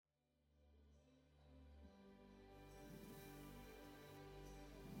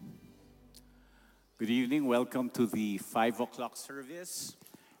Good evening. Welcome to the 5 o'clock service.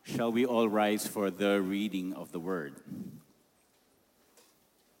 Shall we all rise for the reading of the word?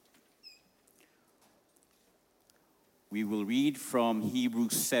 We will read from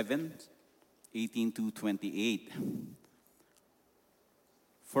Hebrews 7:18 to 28.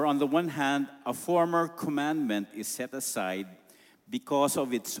 For on the one hand, a former commandment is set aside because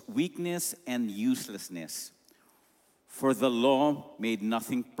of its weakness and uselessness. For the law made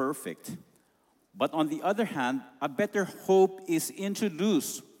nothing perfect. But on the other hand, a better hope is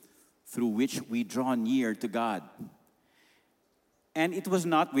introduced through which we draw near to God. And it was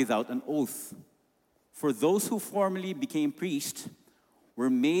not without an oath. For those who formerly became priests were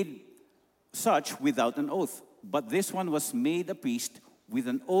made such without an oath. But this one was made a priest with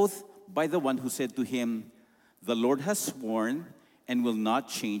an oath by the one who said to him, "The Lord has sworn and will not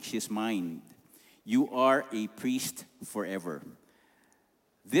change his mind. You are a priest forever."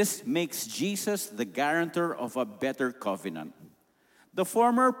 This makes Jesus the guarantor of a better covenant. The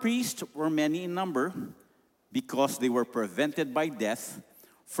former priests were many in number because they were prevented by death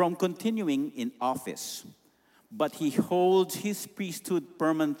from continuing in office. But he holds his priesthood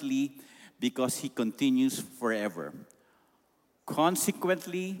permanently because he continues forever.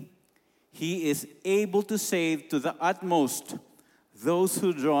 Consequently, he is able to save to the utmost those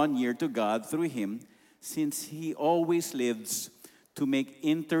who draw near to God through him, since he always lives to make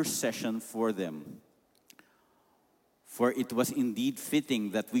intercession for them. For it was indeed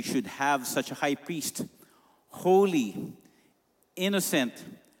fitting that we should have such a high priest, holy, innocent,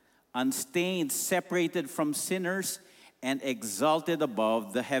 unstained, separated from sinners, and exalted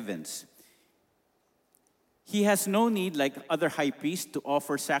above the heavens. He has no need, like other high priests, to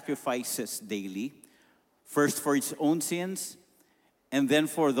offer sacrifices daily, first for his own sins, and then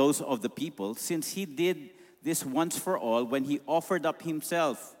for those of the people, since he did this once for all when he offered up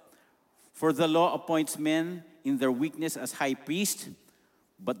himself. For the law appoints men in their weakness as high priest,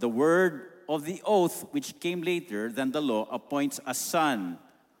 but the word of the oath, which came later than the law, appoints a son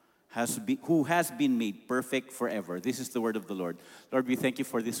who has been made perfect forever. This is the word of the Lord. Lord, we thank you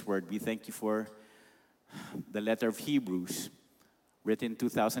for this word. We thank you for the letter of Hebrews, written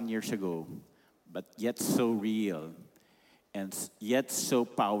 2,000 years ago, but yet so real and yet so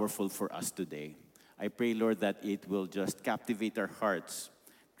powerful for us today. I pray, Lord, that it will just captivate our hearts,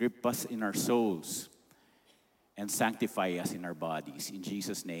 grip us in our souls, and sanctify us in our bodies. In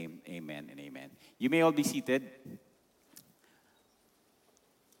Jesus' name, amen and amen. You may all be seated.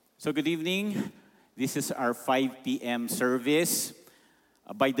 So good evening. This is our 5 p.m. service.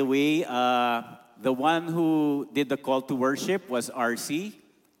 By the way, the one who did the call to worship was RC.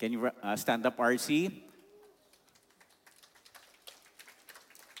 Can you stand up, RC?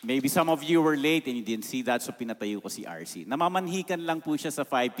 Maybe some of you were late and you didn't see that, so pinatayo ko si RC. Namamanhikan lang po siya sa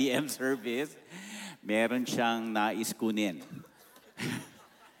 5 p.m. service. Meron siyang nais kunin.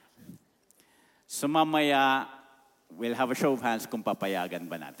 So mamaya, we'll have a show of hands kung papayagan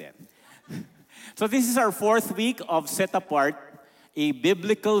ba natin. So this is our 4th week of Set Apart, a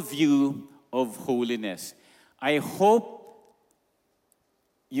biblical view of holiness. I hope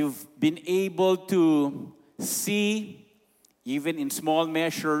you've been able to see, even in small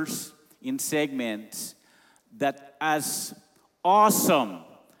measures, in segments, that as awesome,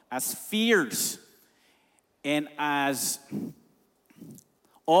 as fierce, and as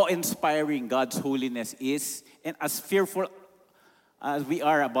awe-inspiring God's holiness is, and as fearful as we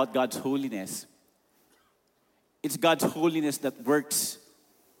are about God's holiness, it's God's holiness that works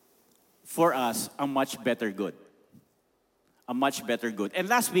for us a much better good. A much better good. And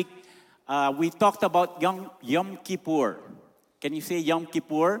last week, we talked about Yom Kippur. Can you say Yom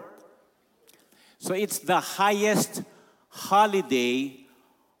Kippur? So it's the highest holiday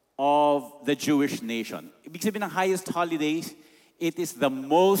of the Jewish nation. Ibig sabihin ng highest holidays, it is the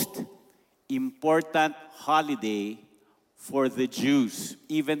most important holiday for the Jews,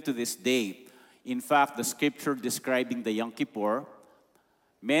 even to this day. In fact, the scripture describing the Yom Kippur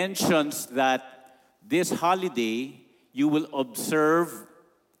mentions that this holiday you will observe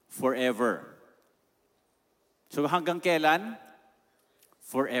forever. So hanggang kailan?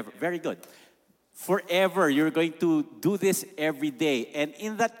 Forever. Very good. Forever, you're going to do this every day. And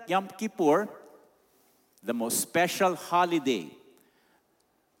in that Yom Kippur, the most special holiday,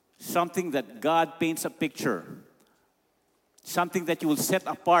 something that God paints a picture, something that you will set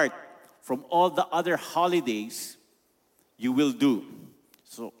apart from all the other holidays, you will do.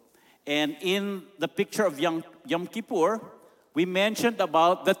 So, and in the picture of Yom Kippur, we mentioned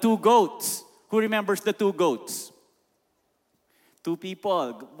about the 2 goats. Who remembers the 2 goats? 2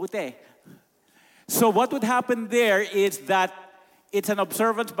 people. Buti. So what would happen there is that it's an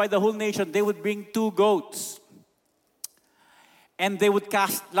observance by the whole nation. They would bring 2 goats. And they would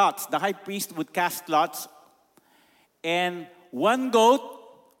cast lots. The high priest would cast lots. And 1 goat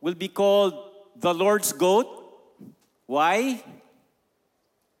will be called the Lord's goat. Why?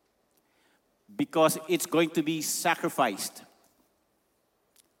 Because it's going to be sacrificed.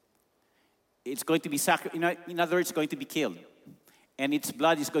 It's going to be in other words, it's going to be killed. And its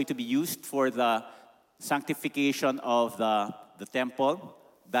blood is going to be used for the sanctification of the temple.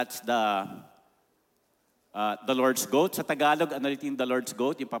 That's the Lord's goat. Sa Tagalog, ano ulit yung the Lord's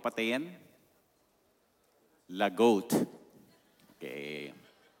goat? Yung papatayin? Lagoat. Okay.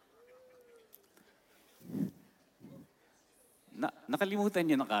 Nakalimutan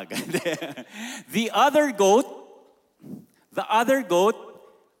niyo na kagad. The other goat,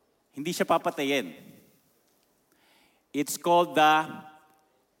 hindi siya papatayin. It's called the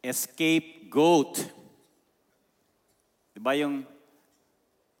scapegoat. Diba yung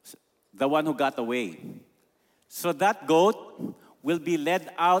the one who got away. So that goat will be led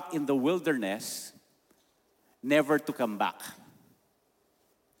out in the wilderness, never to come back.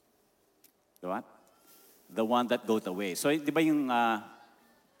 Diba? The one that got away. So, di ba yung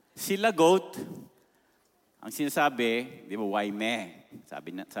sila goat, ang sinasabi, di ba, why me?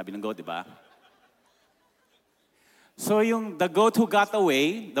 Sabi ng goat, di ba? So, yung the goat who got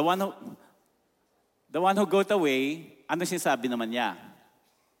away, the one who got away, ano sinasabi naman niya?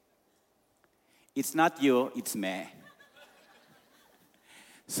 It's not you, it's me.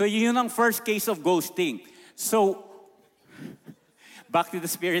 So, yun ang first case of ghosting. So, back to the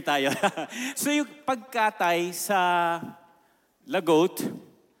spirit tayo. So yung pagkatay sa lagoat,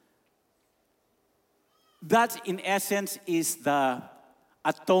 that in essence is the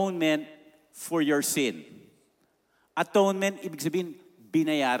atonement for your sin. Atonement, ibig sabihin,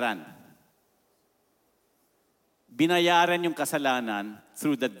 binayaran. Binayaran yung kasalanan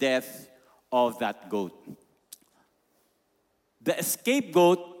through the death of that goat. The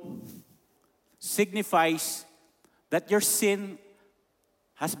scapegoat signifies that your sin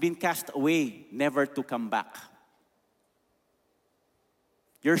has been cast away, never to come back.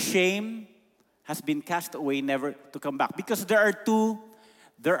 Your shame has been cast away, never to come back. Because there are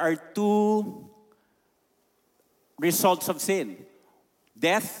two results of sin: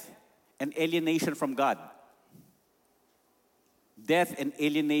 death and alienation from God. Death and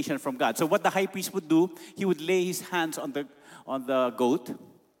alienation from God. So what the high priest would do, he would lay his hands on the goat,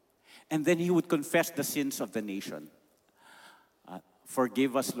 and then he would confess the sins of the nation.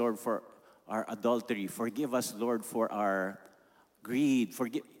 Forgive us, Lord, for our adultery. Forgive us, Lord, for our greed.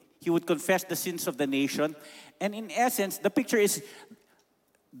 He would confess the sins of the nation. And in essence, the picture is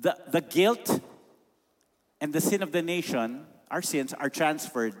the guilt and the sin of the nation, our sins, are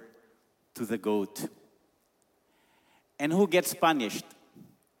transferred to the goat. And who gets punished?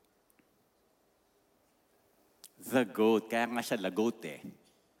 The goat. Kaya nga siya lagoat eh.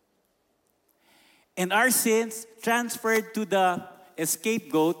 And our sins transferred to the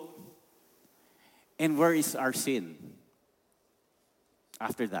scapegoat. And where is our sin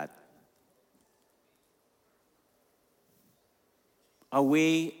after that?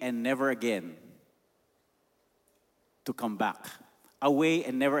 Away and never again to come back. Away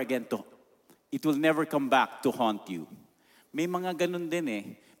and never again to, it will never come back to haunt you. May mga ganun din eh.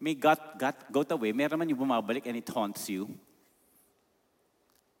 May goat away. Meron man yung bumabalik and it haunts you.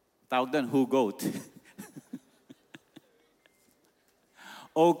 Tawag doon, who goat?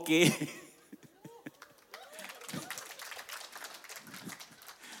 Okay.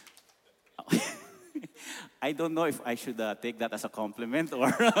 I don't know if I should take that as a compliment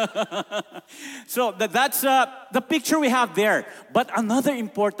or... So that's the picture we have there. But another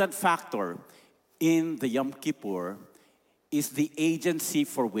important factor in the Yom Kippur is the agency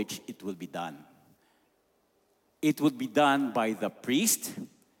for which it will be done. It will be done by the priest.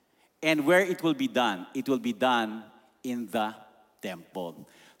 And where it will be done in the temple.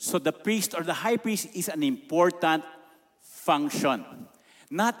 So the priest or the high priest is an important function.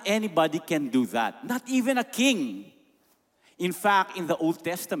 Not anybody can do that. Not even a king. In fact, in the Old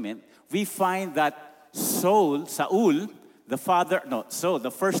Testament, we find that Saul, the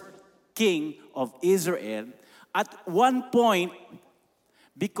first king of Israel, at one point,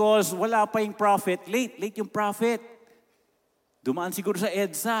 because wala pa yung prophet, late yung prophet, dumaan siguro sa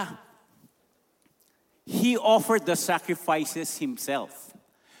EDSA, he offered the sacrifices himself,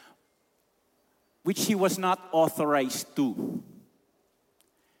 which he was not authorized to.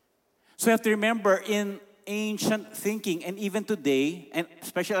 So you have to remember, in ancient thinking, and even today, and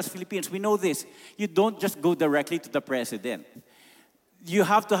especially as Filipinos, we know this, you don't just go directly to the president. You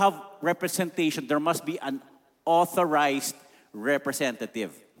have to have representation. There must be an authorized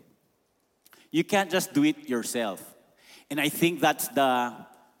representative. You can't just do it yourself. And I think that's the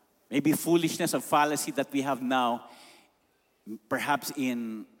maybe foolishness or fallacy that we have now, perhaps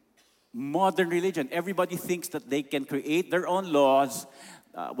in modern religion. Everybody thinks that they can create their own laws,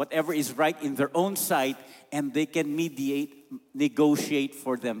 whatever is right in their own sight, and they can negotiate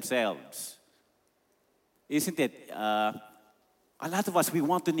for themselves. Isn't it? A lot of us, we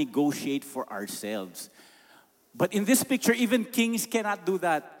want to negotiate for ourselves. But in this picture, even kings cannot do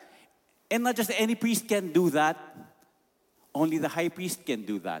that. And not just any priest can do that. Only the high priest can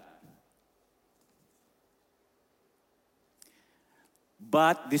do that.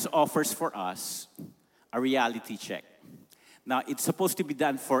 But this offers for us a reality check. Now, it's supposed to be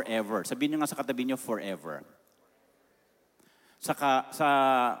done forever. Sabihin nyo nga sa katabi nyo, forever. Sa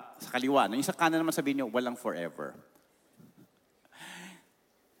kaliwa. No? Yung sa kanan naman sabihin nyo, walang forever.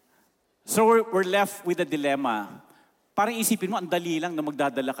 So we're left with a dilemma. Parang isipin mo, ang dali lang na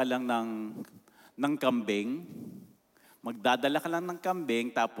magdadala ka lang ng kambing. Magdadala ka lang ng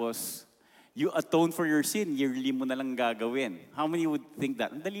kambing, tapos you atone for your sin, yearly mo na lang gagawin. How many would think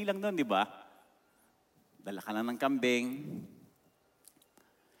that? Ang dali lang nun, di ba? Dala ka lang ng kambing,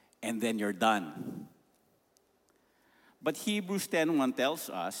 and then you're done. But Hebrews 10:1 tells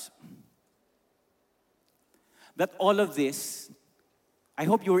us that all of this, I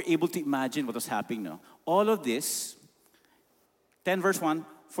hope you were able to imagine what was happening now. All of this, 10 verse 1,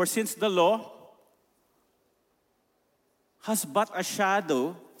 for since the law has but a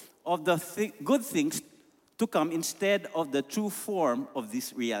shadow of the good things to come instead of the true form of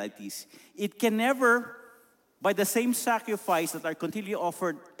these realities, it can never, by the same sacrifice that are continually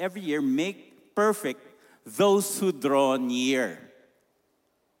offered every year, make perfect those who draw near.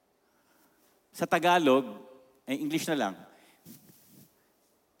 Sa Tagalog, English na lang,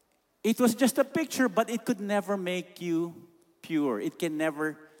 it was just a picture, but it could never make you pure. It can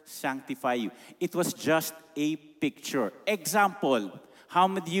never sanctify you. It was just a picture. Example, how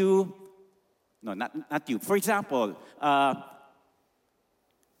would you, no, not you. For example,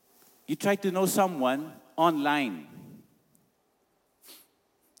 you try to know someone online.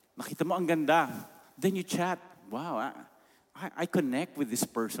 Nakita mo ang ganda. Then you chat. Wow, I connect with this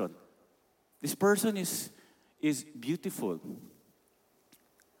person. This person is beautiful.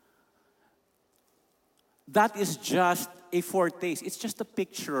 That is just a foretaste. It's just a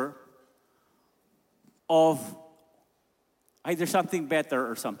picture of either something better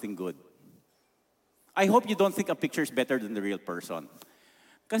or something good. I hope you don't think a picture is better than the real person.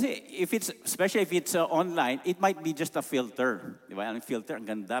 Kasi especially if it's online, it might be just a filter. Di ba? Ang filter, ang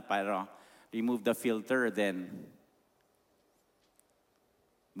ganda, para remove the filter, then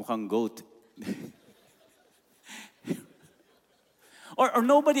mukhang goat. or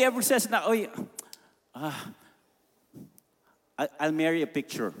nobody ever says na, oy, I'll marry a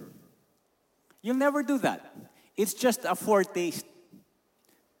picture. You'll never do that. It's just a foretaste.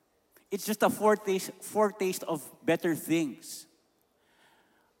 It's just a foretaste of better things.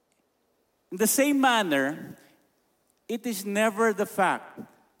 In the same manner, it is never the fact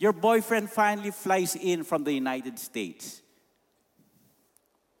your boyfriend finally flies in from the United States.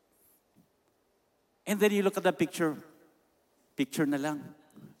 And then you look at the picture na lang.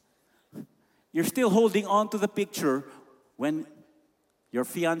 You're still holding on to the picture when your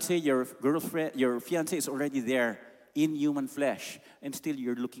fiancé, your girlfriend, your fiancé is already there in human flesh, and still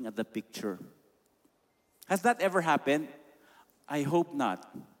you're looking at the picture. Has that ever happened? I hope not.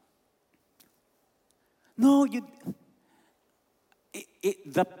 No,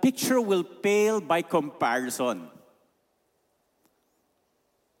 the picture will pale by comparison.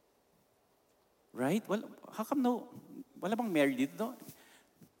 Right? Well, how come no? Wala bang married dito? No?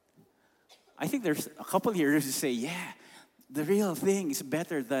 I think there's a couple here who say, yeah, the real thing is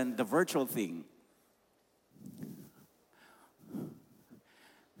better than the virtual thing.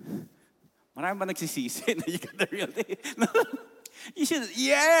 Marami ba nagsisisi na you got the real thing? No. You should,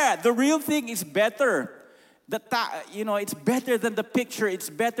 yeah, the real thing is better. It's better than the picture.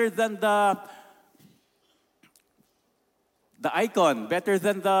 It's better than the icon. Better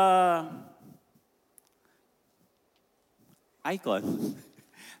than the icon.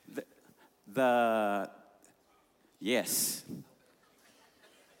 Yes.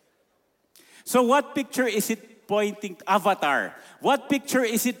 So what picture is it pointing to? Avatar. What picture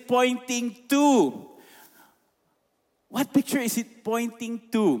is it pointing to? What picture is it pointing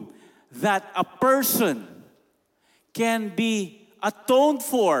to? That a person can be atoned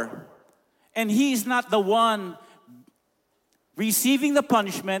for, and he is not the one receiving the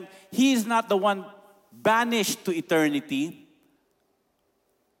punishment. He is not the one banished to eternity.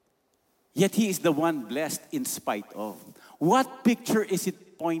 Yet he is the one blessed in spite of. What picture is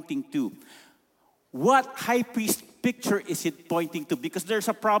it pointing to? What high priest picture is it pointing to? Because there's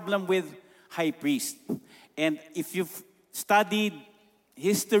a problem with high priest. And if you've studied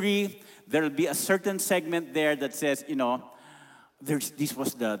history, there will be a certain segment there that says, this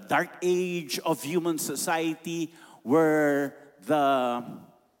was the dark age of human society where the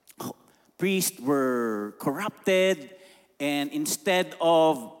priests were corrupted, and instead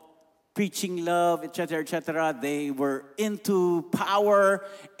of preaching love, etc., they were into power,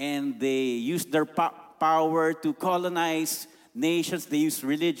 and they used their power to colonize nations. They used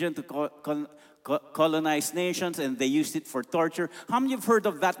religion to colonize nations, and they used it for torture. How many have heard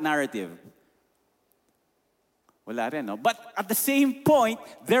of that narrative? Wala rin, no? But at the same point,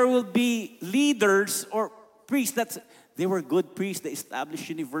 there will be leaders or priests they were good priests. They established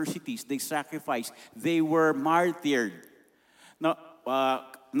universities. They sacrificed. They were martyred. Now, a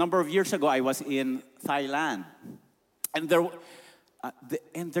number of years ago, I was in Thailand,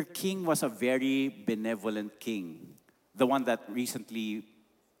 and their king was a very benevolent king, the one that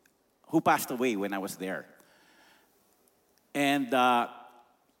who passed away when I was there, and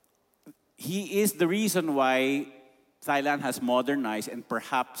he is the reason why Thailand has modernized and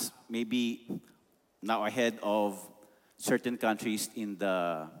perhaps maybe now ahead of certain countries in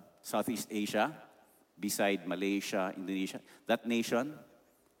the Southeast Asia, beside Malaysia, Indonesia. That nation,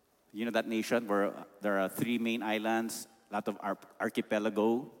 that nation where there are 3 main islands, a lot of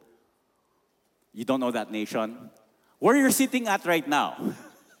archipelago. You don't know that nation? Where you're sitting at right now,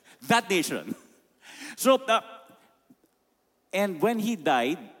 that nation. So, and when he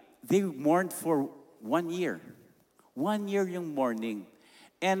died, they mourned for 1 year. 1 year yung mourning.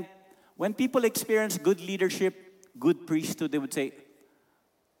 And when people experience good leadership, good priesthood, they would say,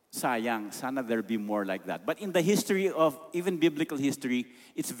 sayang, sana there be more like that. But in the history of, even biblical history,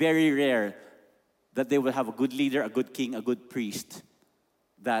 it's very rare that they will have a good leader, a good king, a good priest,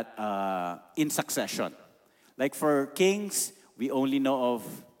 that in succession. Like for kings, we only know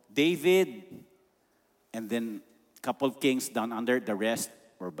of David, and then a couple of kings down under, the rest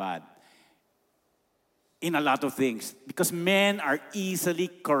were bad. In a lot of things. Because men are easily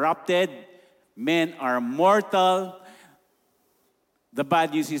corrupted. Men are mortal. The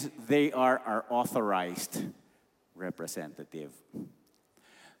bad news is they are our authorized representative.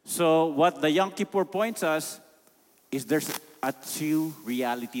 So what the Yom Kippur points us is there's a true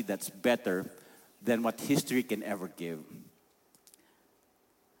reality that's better than what history can ever give.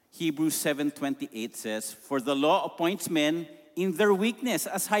 Hebrews 7:28 says, "For the law appoints men in their weakness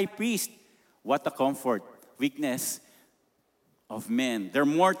as high priest." What a comfort. Weakness of men. They're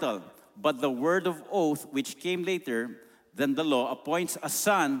mortal. But the word of oath, which came later than the law, appoints a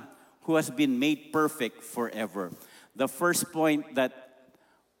son who has been made perfect forever. The first point that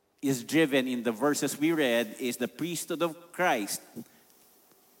is driven in the verses we read is the priesthood of Christ.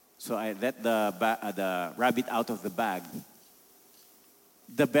 So I let the rabbit out of the bag.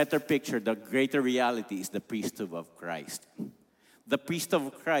 The better picture, the greater reality is the priesthood of Christ. The priesthood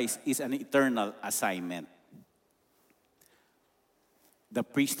of Christ is an eternal assignment. The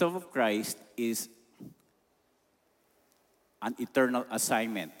priesthood of Christ is an eternal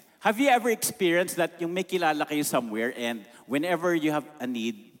assignment. Have you ever experienced that yung may kilala kayo somewhere and whenever you have a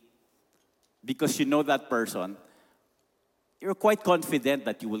need, because you know that person, you're quite confident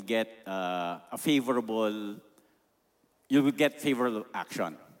that you will get favorable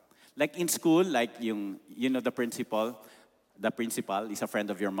action. Like in school, like the principal is a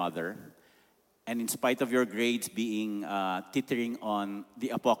friend of your mother. And in spite of your grades being teetering on the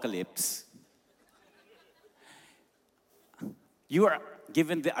apocalypse, you are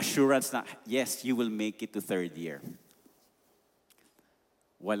given the assurance that, yes, you will make it to 3rd year.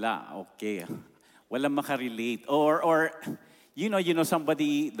 Wala, okay. Wala makarelate. Or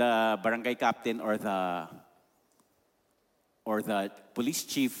somebody, the barangay captain or the police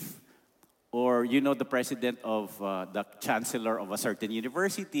chief, or the president of the chancellor of a certain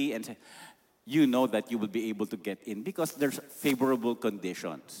university, and say, you know that you will be able to get in because there's favorable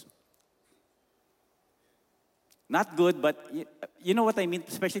conditions. Not good, but you know what I mean?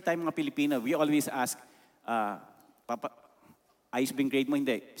 Especially tayo mga Pilipino, we always ask, Papa, ayos bang grade mo?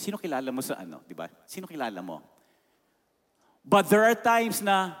 Hindi. Sino kilala mo sa di ba? Sino kilala mo? But there are times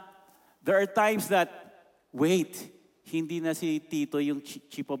that, wait, hindi na si Tito yung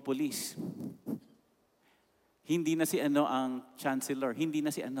chief of police. Hindi na si ang chancellor. Hindi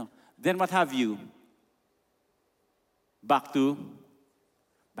na si Then what have you? Back to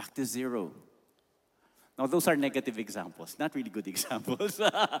zero. Now, those are negative examples, not really good examples.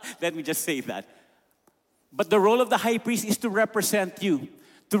 Let me just say that. But the role of the high priest is to represent you,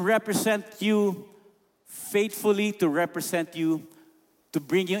 to represent you faithfully, to represent you, to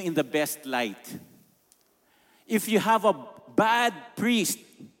bring you in the best light. If you have a bad priest,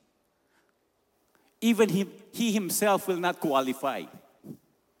 even he himself will not qualify.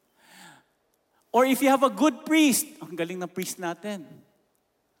 Or if you have a good priest, ang galing ng priest natin,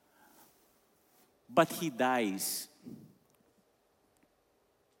 but he dies,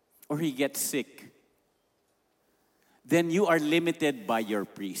 or he gets sick, then you are limited by your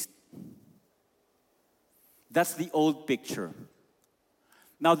priest. That's the old picture.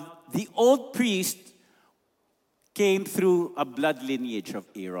 Now, the old priest came through a blood lineage of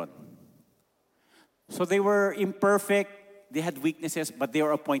Aaron. So they were imperfect, they had weaknesses, but they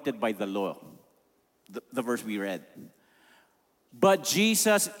were appointed by the law. The verse we read. But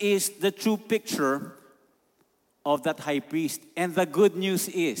Jesus is the true picture of that high priest. And the good news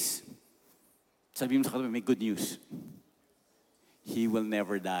is, sabi mo sa katabi, may good news. He will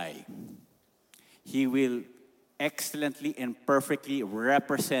never die. He will excellently and perfectly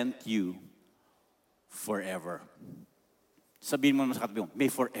represent you forever. Sabihin mo naman sa katabi mo, may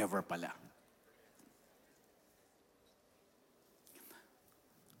forever pala.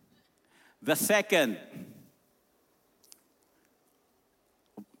 The second,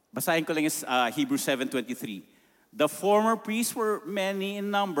 basahin ko lang is Hebrews 7:23. The former priests were many in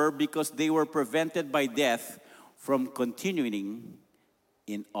number because they were prevented by death from continuing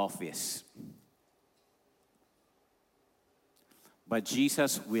in office. But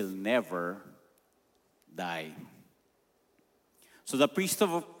Jesus will never die. So the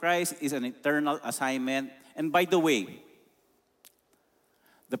priesthood of Christ is an eternal assignment. And by the way,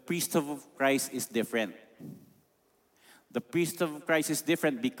 the priesthood of Christ is different. The priesthood of Christ is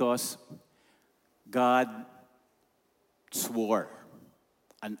different because God swore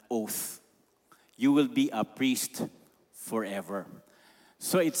an oath. You will be a priest forever.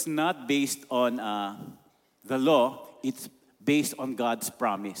 So it's not based on the law. It's based on God's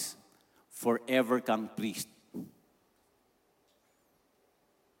promise. Forever kang priest.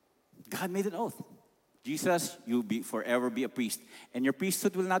 God made an oath. Jesus, you'll be forever be a priest. And your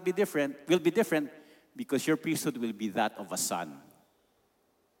priesthood will be different because your priesthood will be that of a son.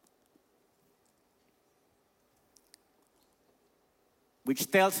 Which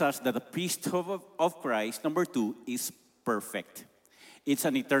tells us that the priesthood of Christ, number 2, is perfect. It's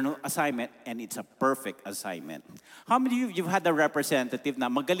an eternal assignment and it's a perfect assignment. How many of you have had a representative na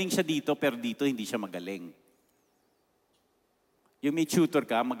magaling siya dito pero dito hindi siya magaling? Yung may tutor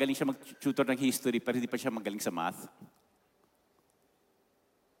ka, magaling siya mag-tutor ng history pero hindi pa siya magaling sa math.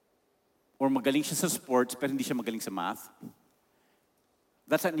 Or magaling siya sa sports pero hindi siya magaling sa math.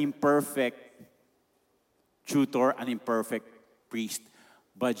 That's an imperfect tutor, an imperfect priest.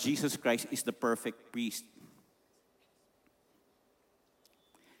 But Jesus Christ is the perfect priest.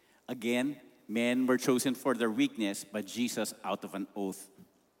 Again, men were chosen for their weakness, but Jesus out of an oath.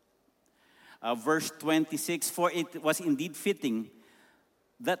 Verse 26, for it was indeed fitting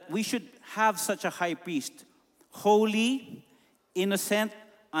that we should have such a high priest, holy, innocent,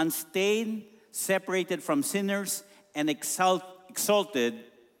 unstained, separated from sinners, and exalted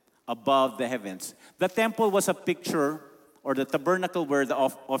above the heavens. The temple was a picture, or the tabernacle where the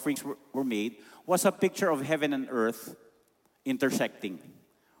offerings were made, was a picture of heaven and earth intersecting,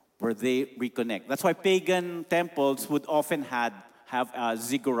 where they reconnect. That's why pagan temples would often have a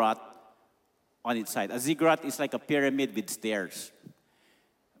ziggurat on its side. A ziggurat is like a pyramid with stairs.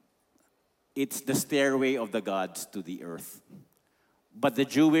 It's the stairway of the gods to the earth. But the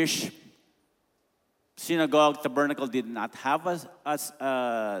Jewish synagogue tabernacle did not have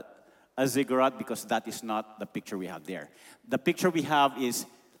a ziggurat because that is not the picture we have there. The picture we have is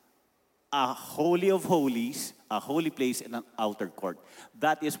a holy of holies, a holy place, and an outer court.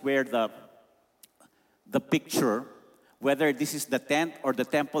 That is where the picture, whether this is the tent or the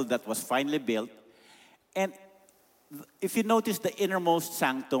temple that was finally built. And if you notice the innermost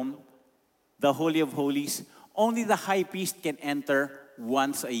sanctum, the Holy of Holies, only the high priest can enter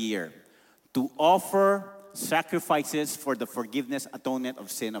once a year to offer sacrifices for the forgiveness, atonement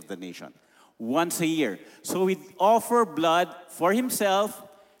of sin of the nation. Once a year. So he'd offer blood for himself,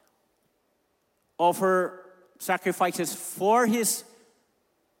 offer sacrifices for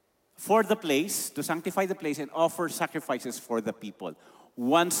the place, to sanctify the place, and offer sacrifices for the people.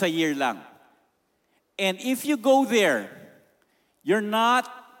 Once a year lang. And if you go there, you're not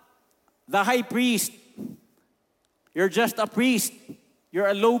the high priest. You're just a priest. You're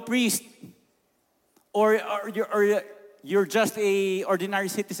a low priest. Or you're just a ordinary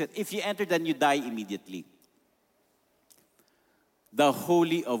citizen. If you enter, then you die immediately. The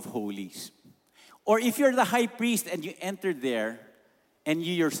Holy of Holies. Or if you're the high priest and you enter there, and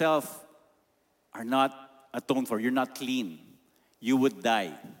you yourself are not atoned for, you're not clean, you would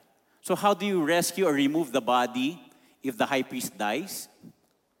die. So how do you rescue or remove the body if the high priest dies?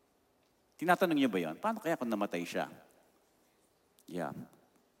 Tinatanong niyo ba yun? Paano kaya kung namatay siya? Yeah.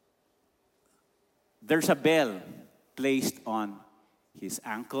 There's a bell placed on his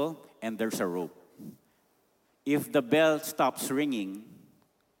ankle and there's a rope. If the bell stops ringing,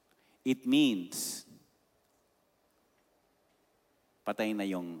 it means patay na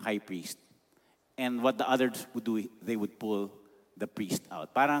yung high priest. And what the others would do, they would pull the priest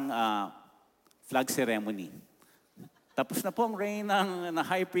out. Parang flag ceremony. Tapos na po ang reign ng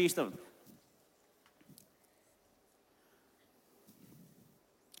high priest.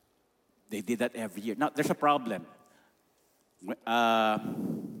 They did that every year. Now, there's a problem.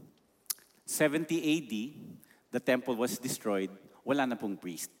 70 AD, the temple was destroyed. Wala na pong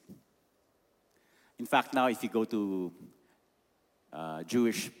priest. In fact, now if you go to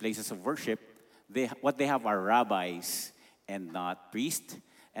Jewish places of worship, what they have are rabbis and not priests,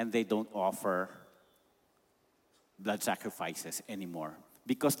 and they don't offer blood sacrifices anymore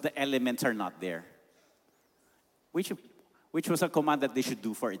because the elements are not there. Which was a command that they should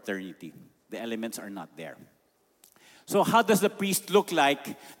do for eternity. The elements are not there. So how does the priest look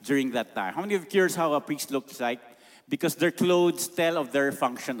like during that time? How many of you are curious how a priest looks like? Because their clothes tell of their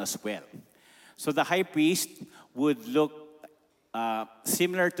function as well. So the high priest would look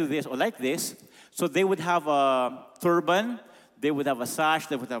similar to this or like this. So they would have a turban, they would have a sash,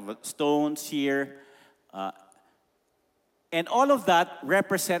 they would have stones here. And all of that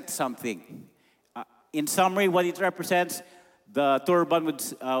represents something. In summary, what it represents, the turban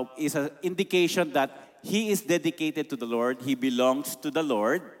is an indication that he is dedicated to the Lord. He belongs to the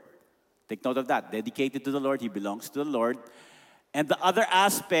Lord. Take note of that. Dedicated to the Lord. He belongs to the Lord. And the other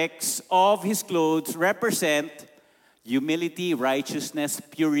aspects of his clothes represent humility, righteousness,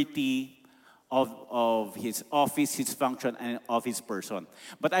 purity of his office, his function, and of his person.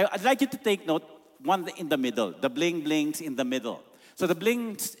 But I'd like you to take note, one in the middle, the bling-blings in the middle. So the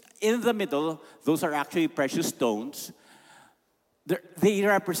blings in the middle, those are actually precious stones. They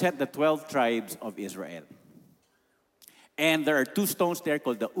represent the 12 tribes of Israel. And there are two stones there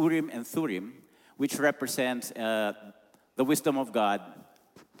called the Urim and Thurim, which represents the wisdom of God.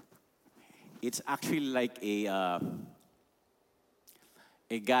 It's actually like a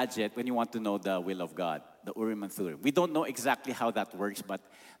gadget when you want to know the will of God, the Urim and Thurim. We don't know exactly how that works, but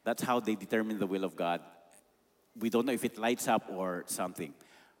that's how they determine the will of God. We don't know if it lights up or something.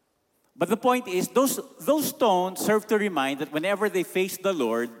 But the point is, those stones serve to remind that whenever they face the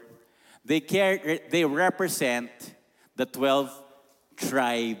Lord, they represent the 12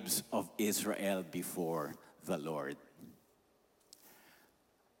 tribes of Israel before the Lord.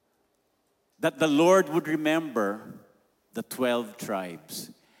 That the Lord would remember the 12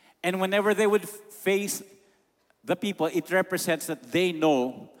 tribes. And whenever they would face the people, it represents that they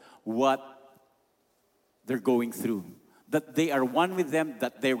know what they're going through. That they are one with them,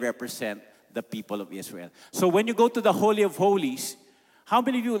 that they represent the people of Israel. So when you go to the Holy of Holies, how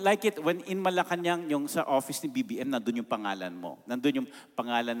many of you like it when in Malacanang, yung sa office ni BBM, nandun yung pangalan mo? Nandun yung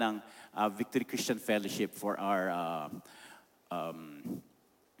pangalan ng Victory Christian Fellowship for our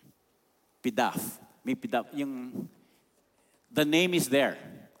PIDAF. May PIDAF. The name is there.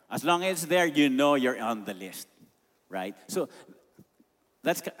 As long as it's there, you know you're on the list. Right? So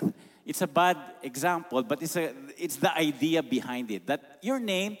it's a bad example, but it's the idea behind it. That your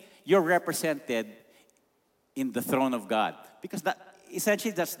name, you're represented in the throne of God. Because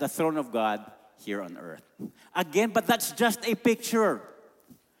essentially that's the throne of God here on earth. Again, but that's just a picture.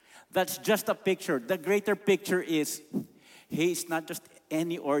 That's just a picture. The greater picture is, he's not just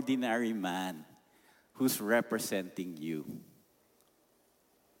any ordinary man who's representing you.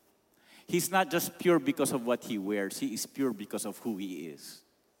 He's not just pure because of what he wears. He is pure because of who he is.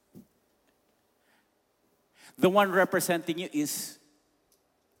 The one representing you is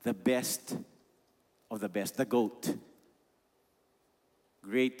the best of the best, the GOAT.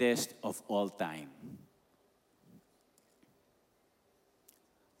 Greatest of all time.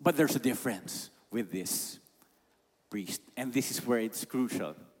 But there's a difference with this priest. And this is where it's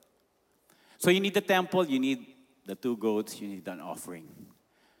crucial. So you need the temple, you need the two goats, you need an offering.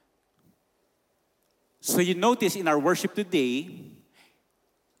 So you notice in our worship today,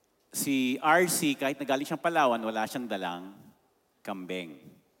 si RC, kahit nagaling siyang Palawan, wala siyang dalang kambing.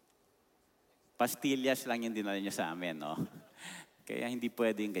 Pastillas lang yung dinala niya sa amin, no? Kaya hindi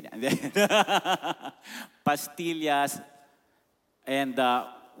pwedeng ganyan. Pastillas. And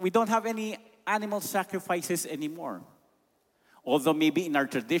we don't have any animal sacrifices anymore. Although maybe in our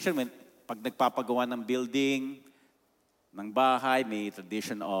tradition, pag nagpapagawa ng building, ng bahay, may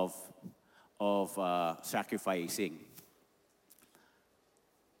tradition of sacrificing.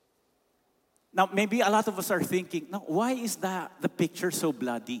 Now, maybe a lot of us are thinking, now, why is the picture so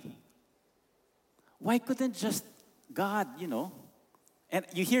bloody? Why couldn't just God, and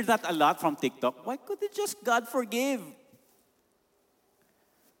you hear that a lot from TikTok, why couldn't just God forgive?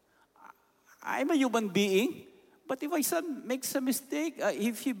 I'm a human being, but if my son makes a mistake,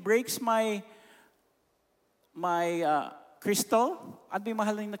 if he breaks my crystal, ano yung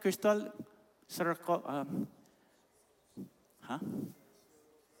mahal na crystal?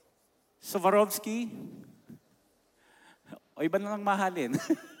 Swarovski? O iba na lang mahalin.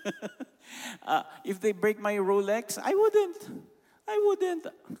 If they break my Rolex, I wouldn't.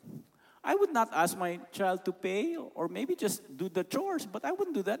 I would not ask my child to pay or maybe just do the chores, but I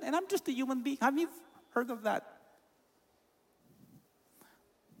wouldn't do that. And I'm just a human being. Have you heard of that?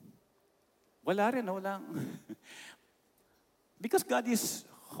 Wala rin, wala. Because God is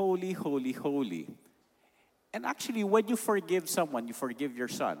holy, holy, holy. And actually, when you forgive someone, you forgive your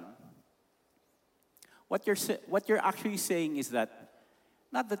son, what you're actually saying is that,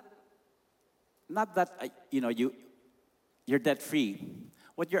 not that you're debt free.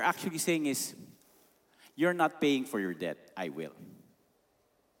 What you're actually saying is, you're not paying for your debt. I will.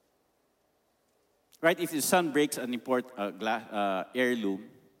 Right? If your son breaks an heirloom,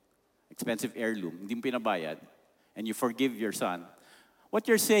 expensive heirloom, hindi mo pinabayad, and you forgive your son, what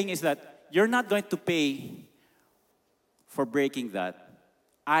you're saying is that you're not going to pay for breaking that.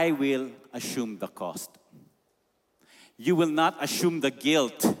 I will assume the cost. You will not assume the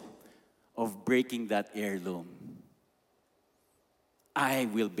guilt of breaking that heirloom. I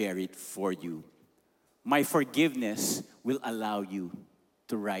will bear it for you. My forgiveness will allow you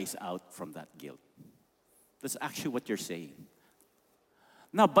to rise out from that guilt. That's actually what you're saying.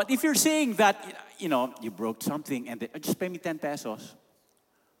 Now, but if you're saying that, you broke something and just pay me 10 pesos.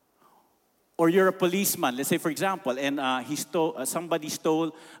 Or you're a policeman, let's say for example, and somebody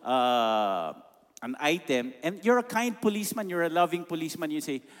stole an item, and you're a kind policeman, you're a loving policeman, you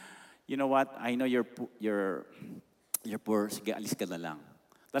say, you know what, I know you're poor, sige, alis ka na lang.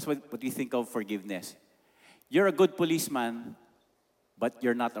 That's what we think of forgiveness. You're a good policeman, but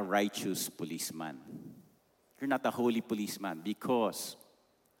you're not a righteous policeman. You're not a holy policeman because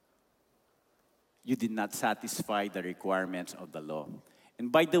you did not satisfy the requirements of the law.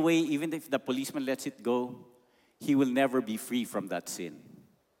 And by the way, even if the policeman lets it go, he will never be free from that sin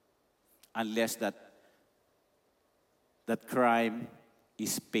unless that crime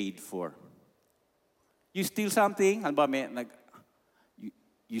is paid for. You steal something,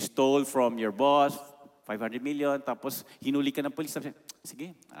 you stole from your boss, 500 million, tapos hinuli ka ng police,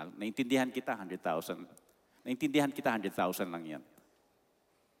 sige, naintindihan kita, 100,000. Naintindihan kita, 100,000 lang yan.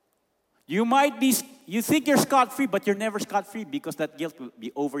 You think you're scot-free, but you're never scot-free because that guilt will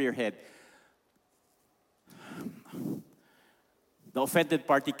be over your head. The offended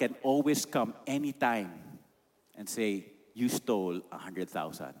party can always come anytime and say, you stole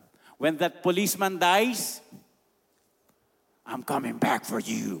 100,000. When that policeman dies, I'm coming back for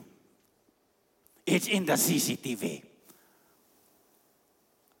you. It's in the CCTV.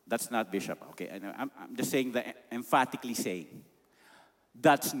 That's not Bishop. Okay, I'm just saying that, emphatically saying,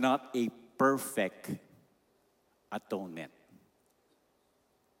 that's not a perfect atonement.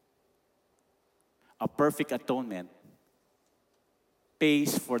 A perfect atonement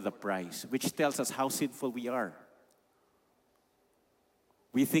pays for the price, which tells us how sinful we are.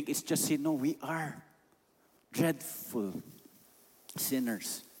 We think it's just sin. No, we are dreadful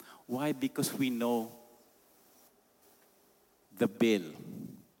sinners. Why? Because we know the bill.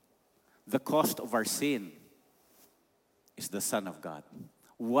 The cost of our sin is the Son of God.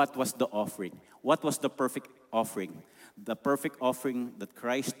 What was the offering? What was the perfect offering? The perfect offering that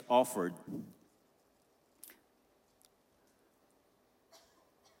Christ offered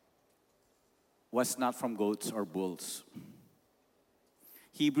was not from goats or bulls.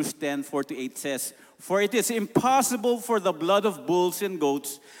 Hebrews 10:4-8 says, "For it is impossible for the blood of bulls and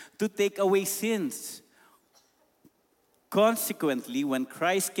goats to take away sins." Consequently, when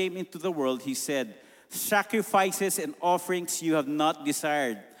Christ came into the world, he said, "Sacrifices and offerings you have not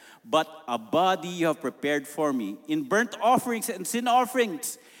desired, but a body you have prepared for me. In burnt offerings and sin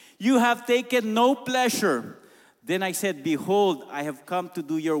offerings you have taken no pleasure." Then I said, "Behold, I have come to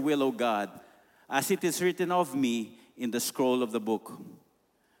do your will, O God, as it is written of me in the scroll of the book."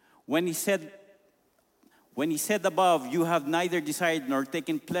 When he said above, "You have neither desired nor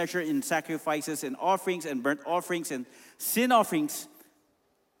taken pleasure in sacrifices and offerings and burnt offerings and sin offerings,"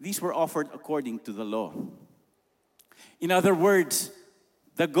 these were offered according to the law. In other words,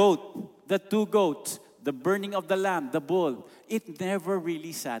 the goat, the two goats, the burning of the lamb, the bull, it never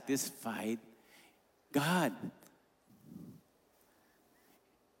really satisfied God.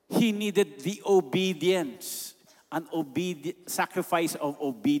 He needed the obedience, an sacrifice of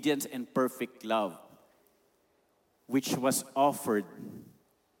obedience and perfect love, which was offered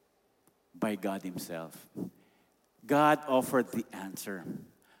by God Himself. God offered the answer.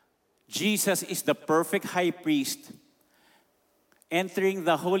 Jesus is the perfect high priest, entering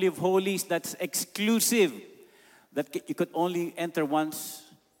the Holy of Holies that's exclusive, that you could only enter once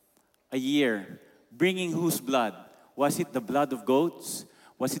a year, bringing whose blood? Was it the blood of goats?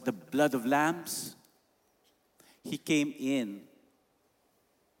 Was it the blood of lambs? He came in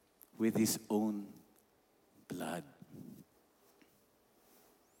with His own blood.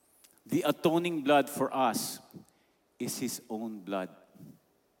 The atoning blood for us is His own blood.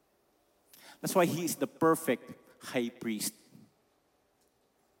 That's why He is the perfect high priest.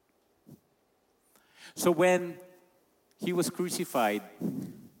 So when He was crucified,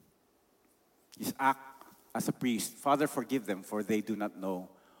 His act as a priest, Father, forgive them, for they do not know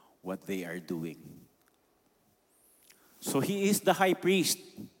what they are doing. So He is the high priest.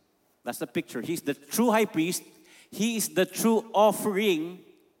 That's the picture. He's the true high priest. He is the true offering.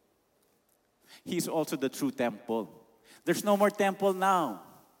 He's also the true temple. There's no more temple now.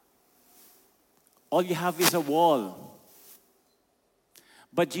 All you have is a wall.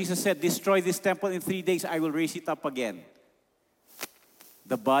 But Jesus said, destroy this temple in 3 days, I will raise it up again.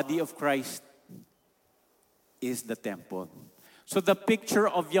 The body of Christ is the temple. So the picture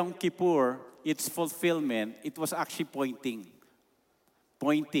of Yom Kippur, its fulfillment, it was actually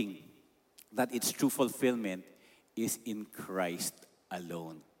pointing that its true fulfillment is in Christ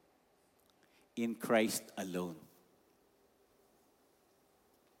alone. In Christ alone.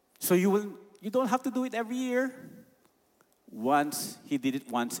 So you don't have to do it every year. Once, He did it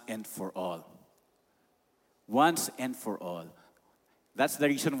once and for all. Once and for all. That's the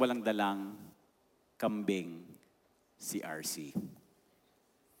reason walang dalang kambing si RC.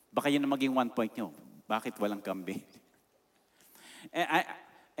 Baka yun na maging one point nyo. Bakit walang kambing?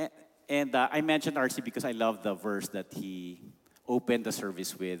 I mentioned RC because I love the verse that he opened the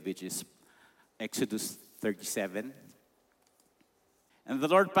service with, which is Exodus 37. And the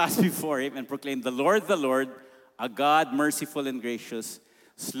Lord passed before him and proclaimed, the Lord, a God merciful and gracious,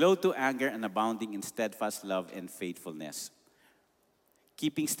 slow to anger and abounding in steadfast love and faithfulness,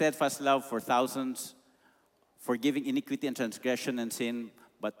 keeping steadfast love for thousands, forgiving iniquity and transgression and sin,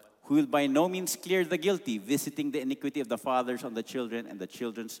 but who will by no means clear the guilty, visiting the iniquity of the fathers on the children and the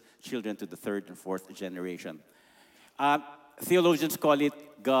children's children to the third and fourth generation. Theologians call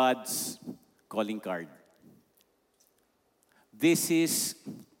it God's calling card. This is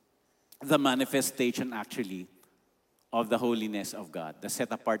the manifestation, actually, of the holiness of God, the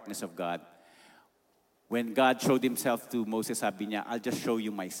set-apartness of God. When God showed Himself to Moses, sabi niya, I'll just show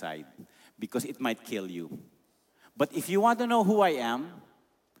you my side because it might kill you. But if you want to know who I am,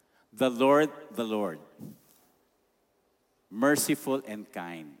 the Lord, merciful and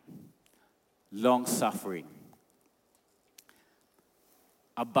kind, long-suffering,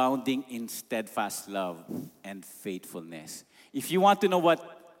 abounding in steadfast love and faithfulness. If you want to know what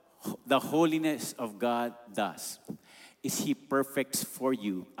the holiness of God does, is He perfects for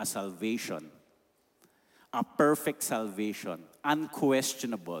you a salvation, a perfect salvation,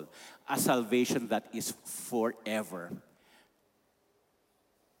 unquestionable, a salvation that is forever.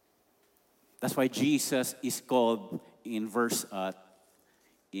 That's why Jesus is called in the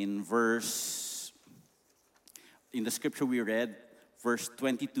scripture we read, verse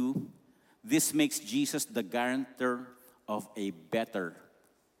 22, this makes Jesus the guarantor of a better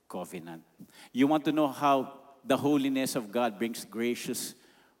covenant. You want to know how the holiness of God brings gracious,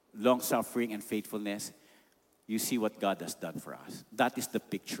 long-suffering, and faithfulness? You see what God has done for us. That is the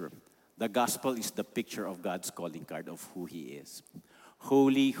picture. The gospel is the picture of God's calling card of who He is.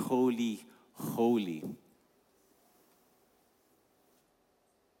 Holy, holy, holy.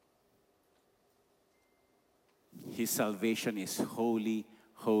 His salvation is holy,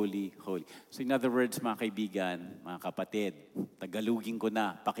 holy, holy. So in other words, mga kaibigan, mga kapatid, Tagalogin ko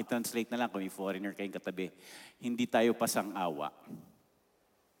na, pakitranslate na lang kung may foreigner kayong katabi. Hindi tayo pasang-awa.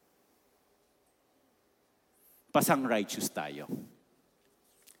 Pasang-righteous tayo.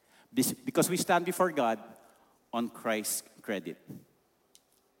 Because we stand before God on Christ's credit.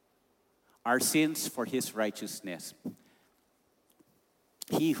 Our sins for His righteousness.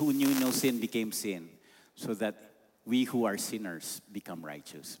 He who knew no sin became sin, so that we who are sinners become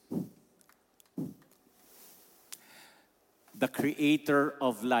righteous. The creator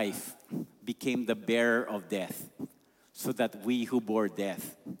of life became the bearer of death, so that we who bore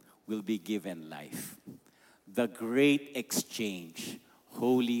death will be given life. the great exchange.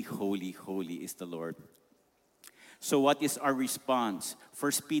 Holy, holy, holy is the Lord. So what is our response?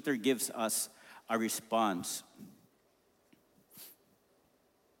 First Peter gives us a response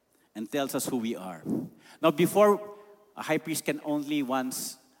and tells us who we are. Now, before, a high priest can only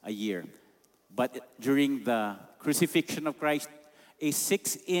once a year. But during the crucifixion of Christ, a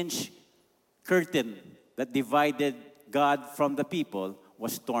 6-inch curtain that divided God from the people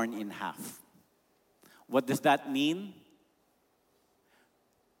was torn in half. What does that mean?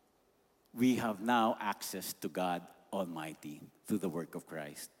 We have now access to God Almighty through the work of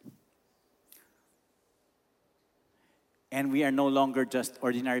Christ. And we are no longer just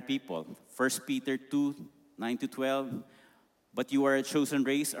ordinary people. 1 Peter 2, 9-12. But you are a chosen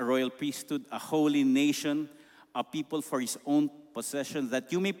race, a royal priesthood, a holy nation, a people for his own possession,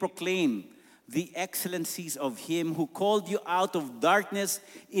 that you may proclaim the excellencies of him who called you out of darkness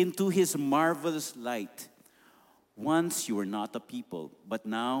into his marvelous light. Once you were not a people, but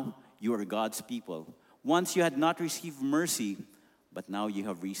now you are God's people. Once you had not received mercy, but now you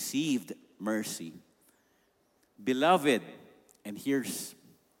have received mercy. Beloved, and here's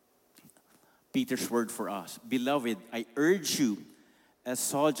Peter's word for us. Beloved, I urge you as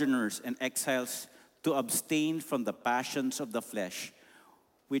sojourners and exiles to abstain from the passions of the flesh,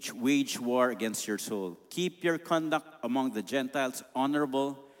 which wage war against your soul. Keep your conduct among the Gentiles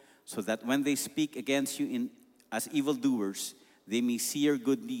honorable, so that when they speak against you as evildoers, they may see your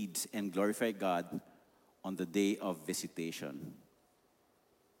good deeds and glorify God on the day of visitation.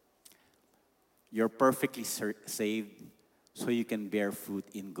 You're perfectly saved so you can bear fruit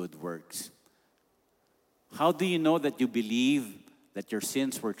in good works. How do you know that you believe that your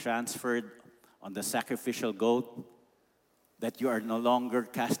sins were transferred on the sacrificial goat? That you are no longer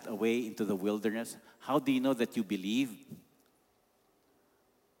cast away into the wilderness? How do you know that you believe?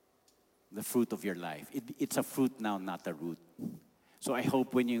 The fruit of your life. It's a fruit now, not a root. So I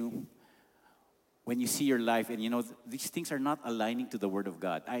hope when you see your life and you know these things are not aligning to the Word of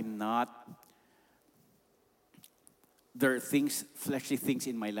God. There are things, fleshly things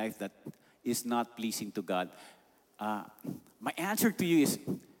in my life that is not pleasing to God. My answer to you is,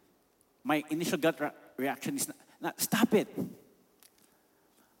 my initial gut reaction is not stop it.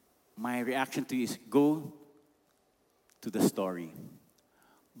 My reaction to you is go to the story.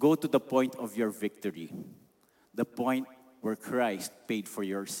 Go to the point of your victory. The point where Christ paid for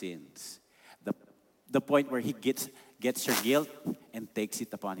your sins. The point where he gets your guilt and takes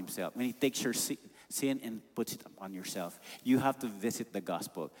it upon himself. When he takes your sin and puts it upon yourself, you have to visit the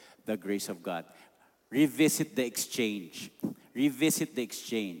gospel, the grace of God. Revisit the exchange. Revisit the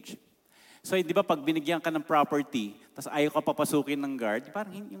exchange. So, di ba, pag binigyan ka ng property, tapos ayaw ka papasukin ng guard,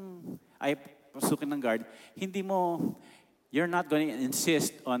 parang yung ayaw papasukin ng guard, you're not going to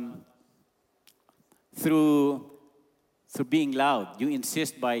insist on through being loud. You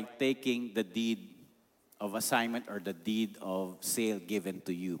insist by taking the deed of assignment or the deed of sale given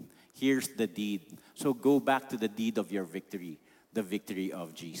to you. Here's the deed. So go back to the deed of your victory, the victory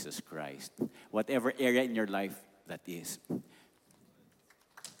of Jesus Christ. Whatever area in your life that is.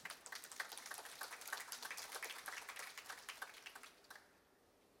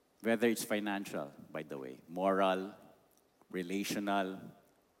 Whether it's financial, by the way, moral, relational,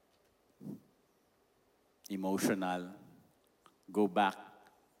 emotional, go back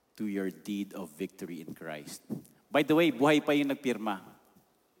to your deed of victory in Christ. By the way, buhay pa yung nagpirma.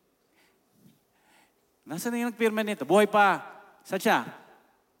 Nasaan na yung nagpirma nito? Buhay pa. Saan siya?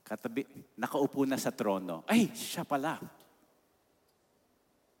 Katabi, nakaupo na sa trono. Ay, siya pala.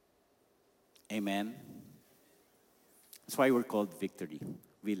 Amen? That's why we're called victory.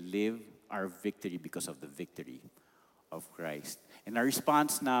 We live our victory because of the victory of Christ. And our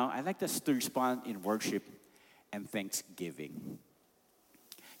response now, I'd like us to respond in worship and thanksgiving.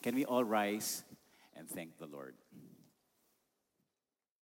 Can we all rise and thank the